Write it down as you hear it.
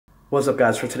What's up,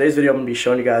 guys? For today's video, I'm going to be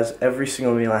showing you guys every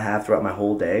single meal I have throughout my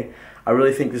whole day. I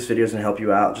really think this video is going to help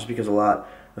you out just because a lot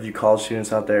of you college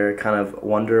students out there kind of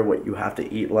wonder what you have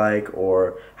to eat like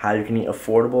or how you can eat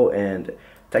affordable, and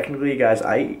technically, guys,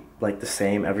 I eat like the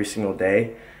same every single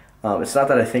day. It's not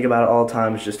that I think about it all the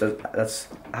time, it's just that's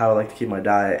how I like to keep my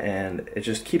diet, and it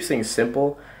just keeps things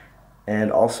simple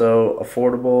and also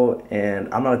affordable.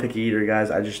 And I'm not a picky eater, guys.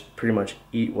 I just pretty much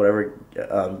eat whatever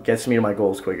gets me to my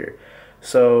goals quicker.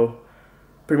 So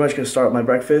pretty much going to start with my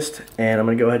breakfast, and I'm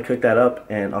going to go ahead and cook that up,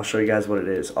 and I'll show you guys what it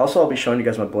is. Also, I'll be showing you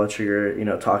guys my blood sugar,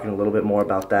 talking a little bit more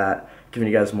about that, giving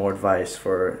you guys more advice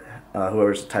for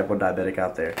whoever's a type 1 diabetic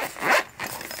out there.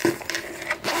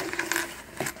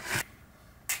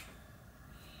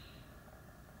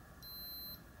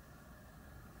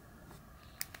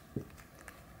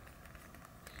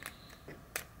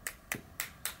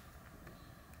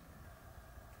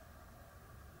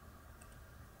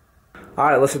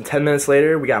 Alright, less than 10 minutes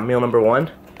later, we got meal number 1.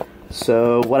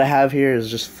 So what I have here is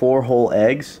just 4 whole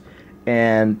eggs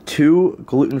and 2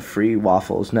 gluten-free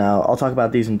waffles. Now, I'll talk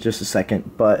about these in just a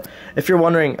second, but if you're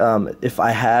wondering if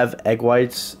I have egg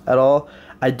whites at all,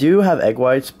 I do have egg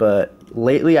whites, but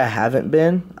lately I haven't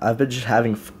been. I've been just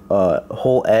having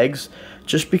whole eggs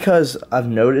just because I've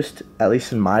noticed, at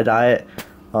least in my diet,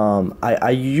 I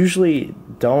usually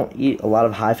don't eat a lot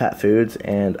of high-fat foods,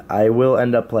 and I will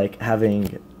end up like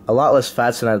having a lot less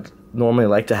fats than I'd normally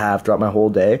like to have throughout my whole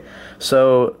day.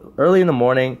 So early in the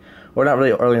morning, or not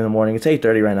really early in the morning, it's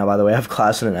 8:30 right now, by the way. I have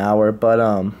class in an hour,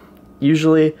 but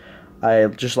usually I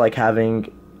just like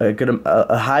having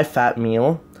a high fat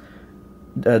meal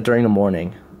during the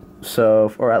morning.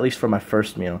 So, or at least for my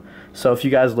first meal. So if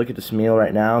you guys look at this meal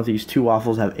right now, these 2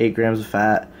 waffles have 8 grams of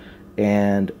fat,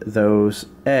 and those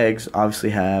eggs obviously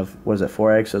have,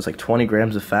 4 eggs, so it's like 20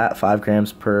 grams of fat, 5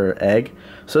 grams per egg.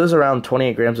 So there's around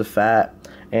 28 grams of fat,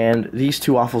 and these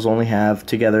 2 waffles only have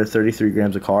together 33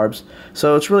 grams of carbs.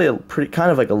 So it's really a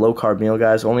kind of like a low carb meal,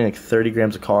 guys, only like 30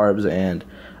 grams of carbs, and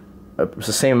it's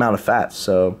the same amount of fat.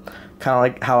 So kind of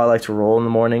like how I like to roll in the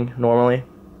morning normally.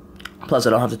 Plus I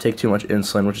don't have to take too much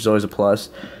insulin, which is always a plus.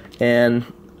 And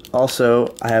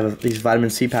also, I have these vitamin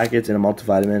C packets and a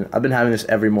multivitamin. I've been having this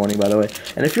every morning, by the way.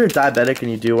 And if you're a diabetic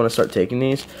and you do want to start taking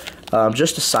these,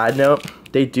 just a side note,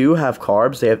 they do have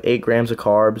carbs. They have 8 grams of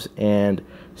carbs, and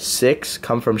 6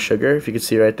 come from sugar, if you can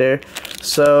see right there.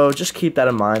 So just keep that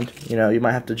in mind. You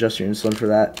might have to adjust your insulin for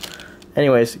that.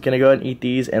 Anyways, gonna go ahead and eat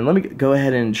these, and let me go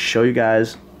ahead and show you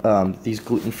guys these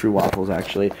gluten-free waffles.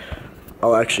 Actually,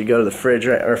 I'll actually go to the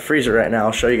freezer right now.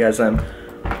 I'll show you guys them.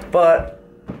 But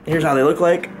here's how they look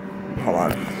like. Hold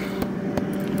on.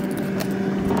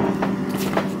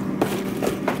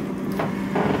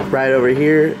 Right over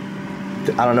here,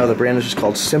 I don't know, the brand is just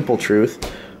called Simple Truth,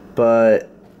 but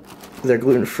they're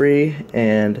gluten-free,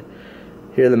 and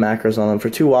here are the macros on them. For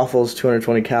 2 waffles,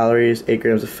 220 calories, 8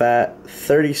 grams of fat,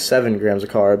 37 grams of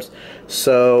carbs.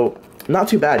 So not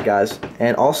too bad, guys.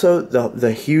 And also,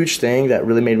 the huge thing that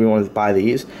really made me want to buy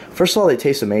these, first of all, they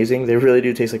taste amazing. They really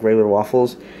do taste like regular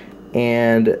waffles,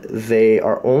 and they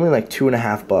are only like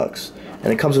 $2.50,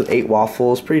 and it comes with 8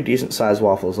 waffles, pretty decent sized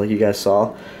waffles like you guys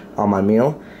saw on my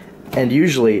meal. And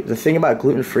usually the thing about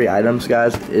gluten-free items,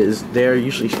 guys, is they're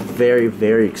usually very,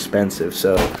 very expensive.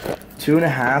 So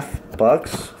 $2.50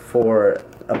 for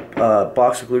a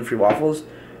box of gluten-free waffles,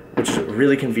 which is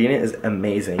really convenient, is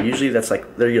amazing. Usually that's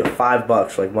like they're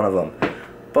 $5 for like one of them,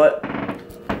 but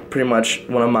pretty much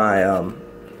one of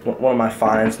my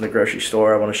finds in the grocery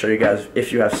store. I want to show you guys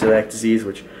if you have celiac disease,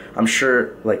 which I'm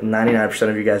sure like 99%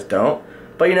 of you guys don't,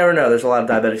 but you never know. There's a lot of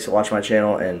diabetics that watch my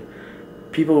channel, and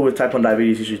people with type 1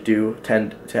 diabetes usually do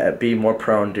tend to be more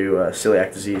prone to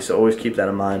celiac disease, so always keep that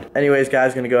in mind. Anyways,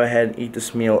 guys, gonna go ahead and eat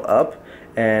this meal up,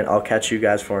 and I'll catch you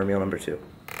guys for meal number 2.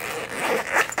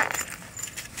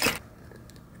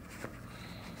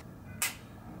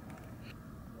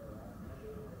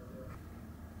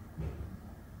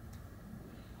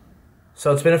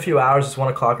 So it's been a few hours. It's 1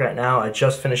 o'clock right now. I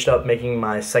just finished up making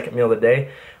my second meal of the day,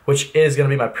 which is going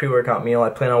to be my pre-workout meal. I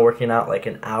plan on working out like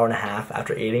an hour and a half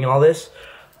after eating all this.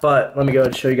 But let me go ahead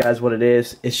and show you guys what it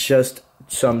is. It's just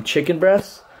some chicken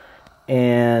breasts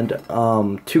and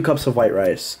 2 cups of white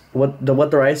rice. What the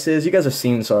rice is, you guys have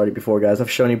seen this already before, guys.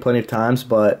 I've shown you plenty of times,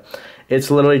 but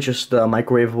it's literally just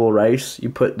microwavable rice.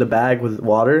 You put the bag with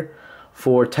water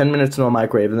for 10 minutes in a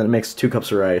microwave, and then it makes 2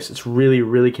 cups of rice. It's really,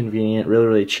 really convenient, really,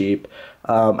 really cheap.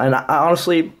 And I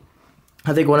honestly,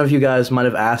 I think one of you guys might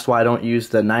have asked why I don't use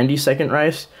the 90-second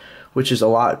rice, which is a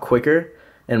lot quicker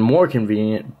and more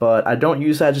convenient, but I don't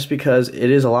use that just because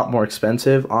it is a lot more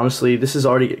expensive. Honestly, this is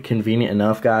already convenient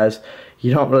enough, guys.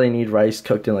 you don't really need rice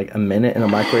cooked in like a minute in a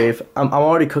microwave. I'm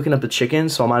already cooking up the chicken,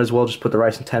 so I might as well just put the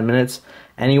rice in 10 minutes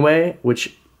anyway,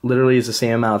 which literally is the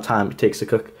same amount of time it takes to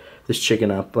cook this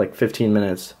chicken up, like 15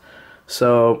 minutes.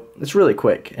 So it's really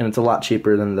quick, and it's a lot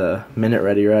cheaper than the minute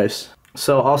ready rice.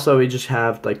 So also we just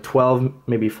have like 12,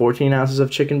 maybe 14 ounces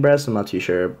of chicken breast. I'm not too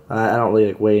sure. I don't really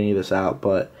like weigh any of this out,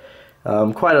 but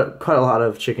quite a lot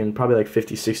of chicken, probably like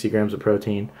 50-60 grams of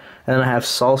protein. And then I have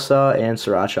salsa and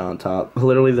sriracha on top.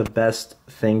 Literally the best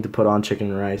thing to put on chicken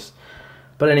and rice.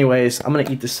 But anyways, I'm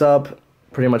gonna eat this up.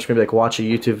 Pretty much maybe like watch a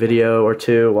YouTube video or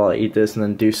two while I eat this, and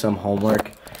then do some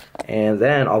homework, and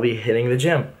then I'll be hitting the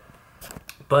gym.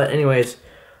 But anyways,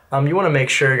 you want to make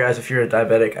sure, guys, if you're a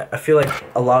diabetic, I feel like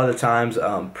a lot of the times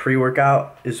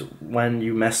pre-workout is when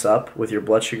you mess up with your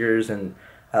blood sugars and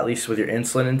at least with your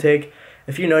insulin intake.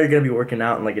 If you know you're going to be working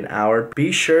out in like an hour,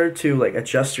 be sure to like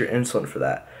adjust your insulin for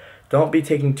that. Don't be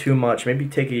taking too much. Maybe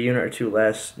take a unit or two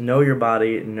less. Know your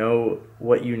body. Know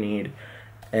what you need.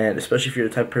 And especially if you're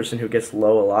the type of person who gets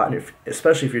low a lot, and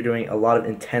especially if you're doing a lot of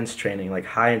intense training, like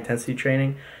high intensity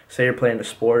training, say you're playing a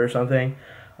sport or something,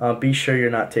 be sure you're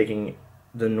not taking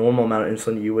the normal amount of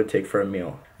insulin you would take for a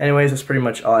meal. Anyways, that's pretty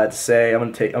much all I had to say.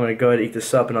 I'm gonna go ahead and eat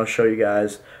this up, and I'll show you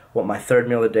guys what my third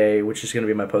meal of the day, which is gonna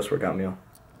be my post-workout meal.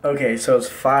 Okay, so it's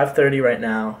 5:30 right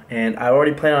now, and I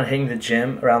already plan on hitting the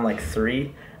gym around like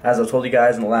 3, as I told you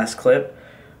guys in the last clip.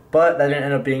 But that didn't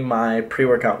end up being my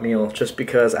pre-workout meal just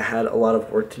because I had a lot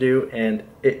of work to do, and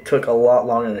it took a lot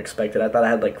longer than expected. I thought I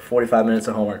had like 45 minutes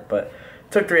of homework, but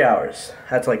it took 3 hours.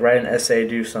 I had to like write an essay,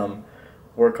 do some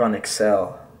work on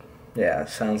Excel. Yeah,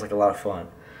 sounds like a lot of fun.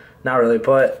 Not really,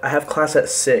 but I have class at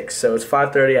 6, so it's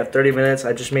 5:30. I have 30 minutes.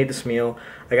 I just made this meal.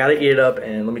 I gotta eat it up,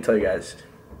 and let me tell you guys,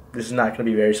 this is not gonna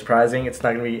be very surprising. It's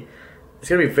gonna be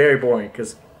very boring,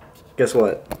 because guess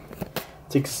what?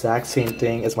 It's the exact same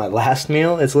thing as my last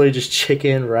meal. It's literally just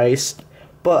chicken, rice,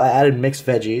 but I added mixed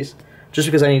veggies just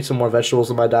because I need some more vegetables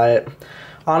in my diet.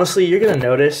 Honestly, you're gonna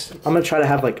notice, I'm gonna try to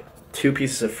have like 2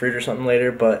 pieces of fruit or something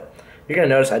later, but you're gonna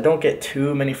notice I don't get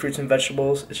too many fruits and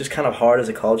vegetables. It's just kind of hard as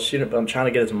a college student, but I'm trying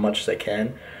to get as much as I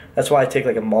can. That's why I take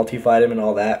like a multivitamin and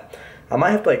all that. I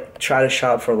might have to like try to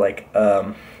shop for like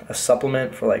a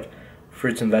supplement for like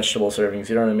fruits and vegetable servings,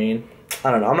 you know what I mean?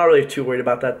 I don't know. I'm not really too worried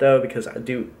about that though, because I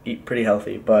do eat pretty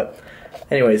healthy. But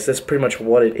anyways, that's pretty much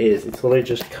what it is. It's literally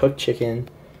just cooked chicken,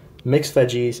 mixed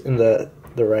veggies, and the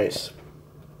rice.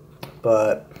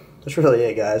 But that's really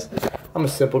it, guys. I'm a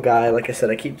simple guy. Like I said,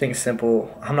 I keep things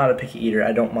simple. I'm not a picky eater.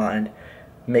 I don't mind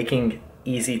making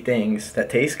easy things that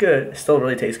taste good, still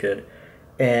really taste good,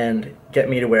 and get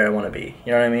me to where I want to be.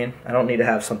 You know what I mean? I don't need to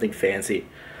have something fancy.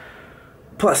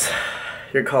 Plus,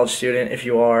 you're a college student. If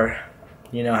you are,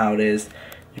 you know how it is.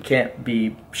 You can't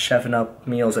be chefing up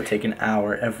meals that take an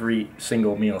hour every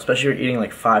single meal, especially if you're eating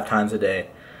like 5 times a day.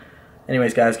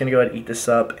 Anyways, guys, gonna go ahead and eat this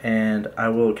up, and I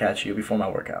will catch you before my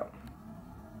workout.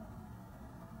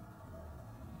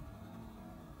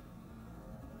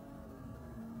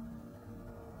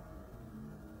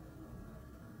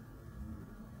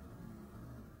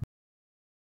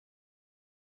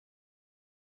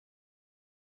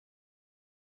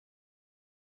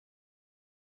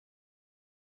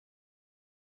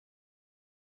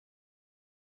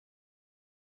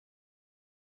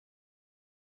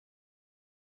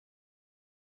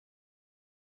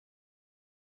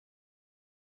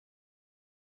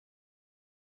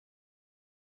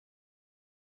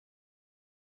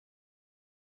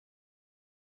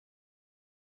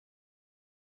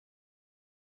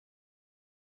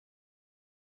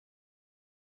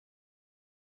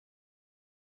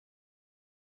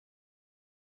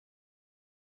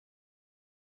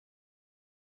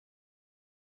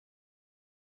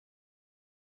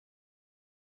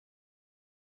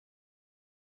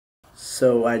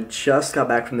 So I just got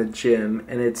back from the gym,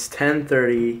 and it's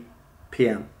 10:30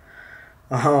 p.m.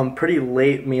 Pretty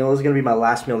late meal. This is gonna be my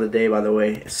last meal of the day, by the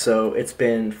way. So it's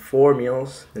been 4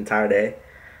 meals the entire day.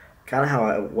 Kind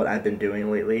of what I've been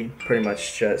doing lately. Pretty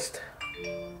much just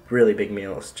really big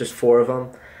meals, just 4 of them.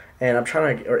 And I'm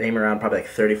trying to aim around probably like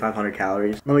 3,500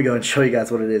 calories. Let me go and show you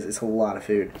guys what it is. It's a lot of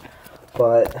food.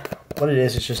 But what it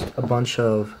is just a bunch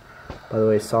of, by the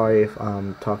way, sorry if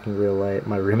I'm talking real late.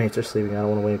 My roommates are sleeping. I don't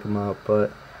want to wake them up. But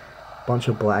a bunch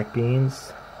of black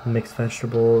beans, mixed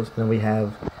vegetables, and then we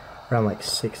have around like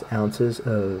 6 ounces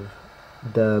of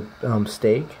the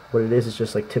steak. What it is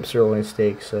just like tip sirloin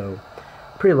steak, so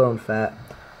pretty low in fat.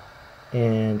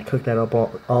 And cook that up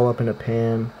all up in a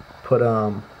pan.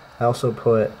 I also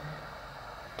put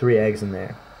 3 eggs in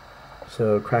there.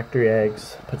 So crack 3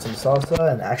 eggs, put some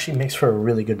salsa, and actually makes for a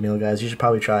really good meal, guys. You should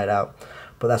probably try it out.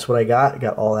 But that's what I got. I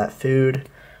got all that food.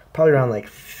 Probably around like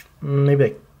maybe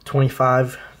like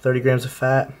 25, 30 grams of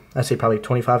fat. I say probably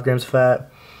 25 grams of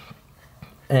fat.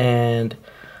 And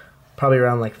probably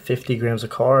around like 50 grams of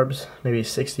carbs, maybe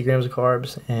 60 grams of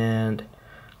carbs, and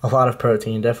a lot of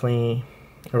protein, definitely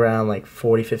around like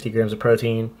 40, 50 grams of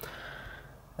protein.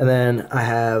 And then I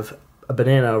have a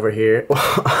banana over here.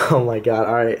 Oh my god,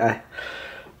 alright,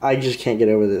 I just can't get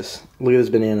over this. Look at this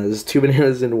banana. There's 2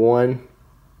 bananas in one.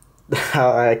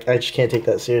 I just can't take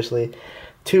that seriously.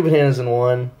 2 bananas in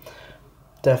one.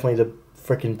 Definitely the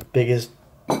freaking biggest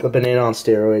banana on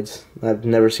steroids. I've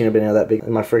never seen a banana that big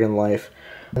in my freaking life.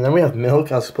 And then we have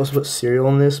milk. I was supposed to put cereal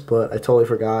in this, but I totally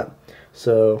forgot.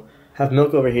 So, have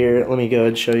milk over here. Let me go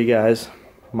and show you guys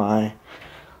my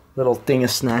little thing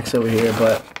of snacks over here.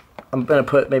 But I'm going to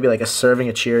put maybe like a serving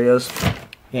of Cheerios.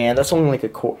 And that's only like a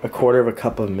quarter of a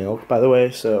cup of milk, by the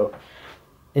way. So,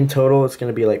 in total, it's going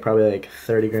to be like probably like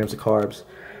 30 grams of carbs.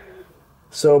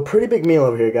 So, pretty big meal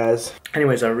over here, guys.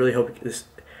 Anyways, I really hope this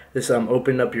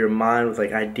opened up your mind with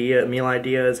like meal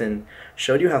ideas and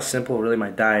showed you how simple really my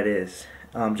diet is.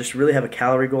 Just really have a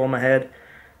calorie goal in my head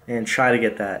and try to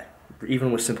get that,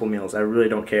 even with simple meals. I really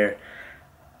don't care.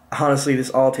 Honestly, this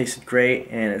all tasted great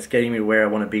and it's getting me where I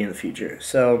want to be in the future.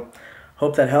 So,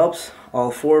 hope that helps.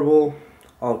 All affordable,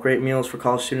 all great meals for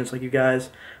college students like you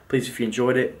guys. Please, if you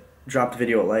enjoyed it, drop the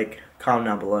video a like, comment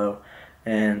down below,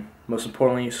 and most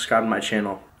importantly, subscribe to my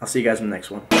channel. I'll see you guys in the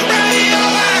next one.